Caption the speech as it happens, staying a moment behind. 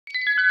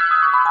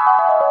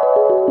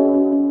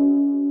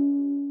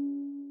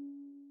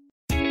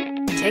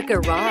Take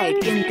a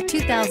ride in the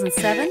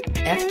 2007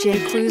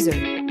 FJ Cruiser.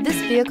 This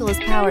vehicle is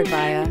powered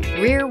by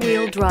a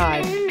rear-wheel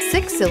drive,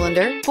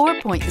 6-cylinder,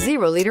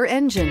 4.0-liter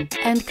engine,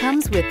 and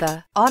comes with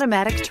a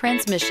automatic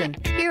transmission.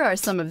 Here are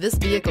some of this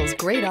vehicle's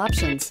great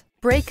options: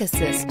 brake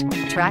assist,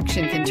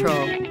 traction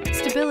control,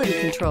 stability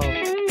control,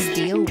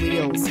 steel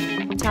wheels,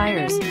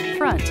 tires,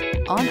 front,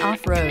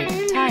 on-off road,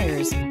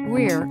 tires,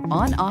 rear,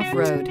 on-off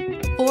road,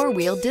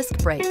 4-wheel disc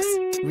brakes,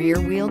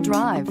 rear-wheel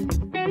drive,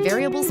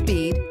 variable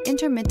speed,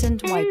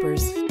 intermittent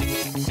wipers.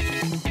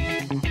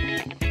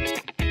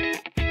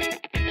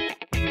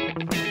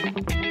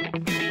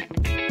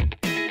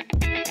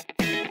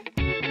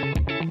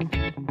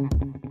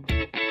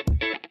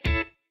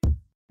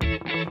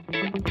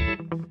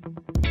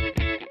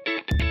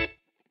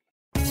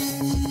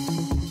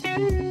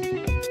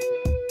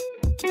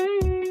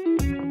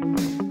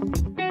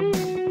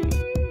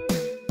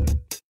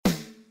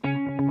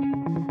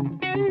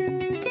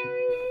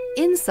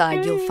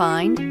 Inside you'll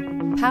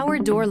find power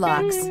door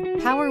locks,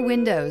 power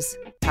windows,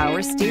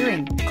 power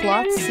steering,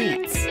 cloth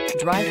seats,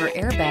 driver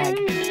airbag,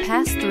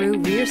 pass-through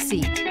rear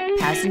seat,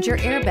 passenger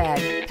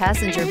airbag,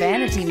 passenger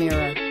vanity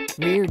mirror,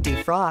 rear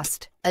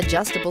defrost,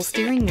 adjustable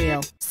steering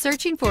wheel.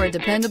 Searching for a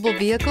dependable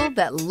vehicle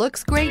that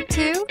looks great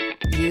too?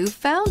 You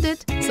found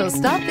it, so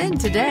stop in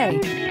today.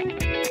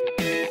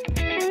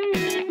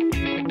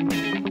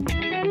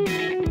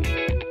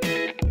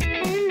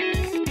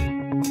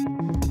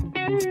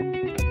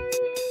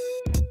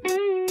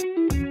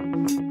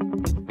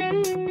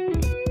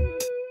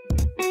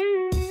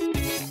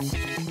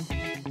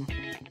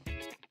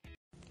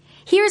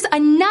 Here's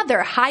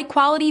another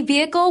high-quality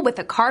vehicle with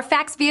a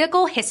CARFAX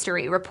Vehicle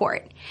History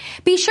Report.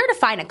 Be sure to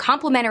find a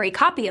complimentary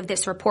copy of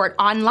this report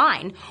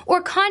online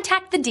or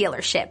contact the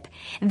dealership.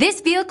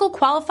 This vehicle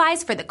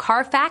qualifies for the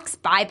CARFAX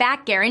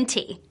Buyback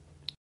Guarantee.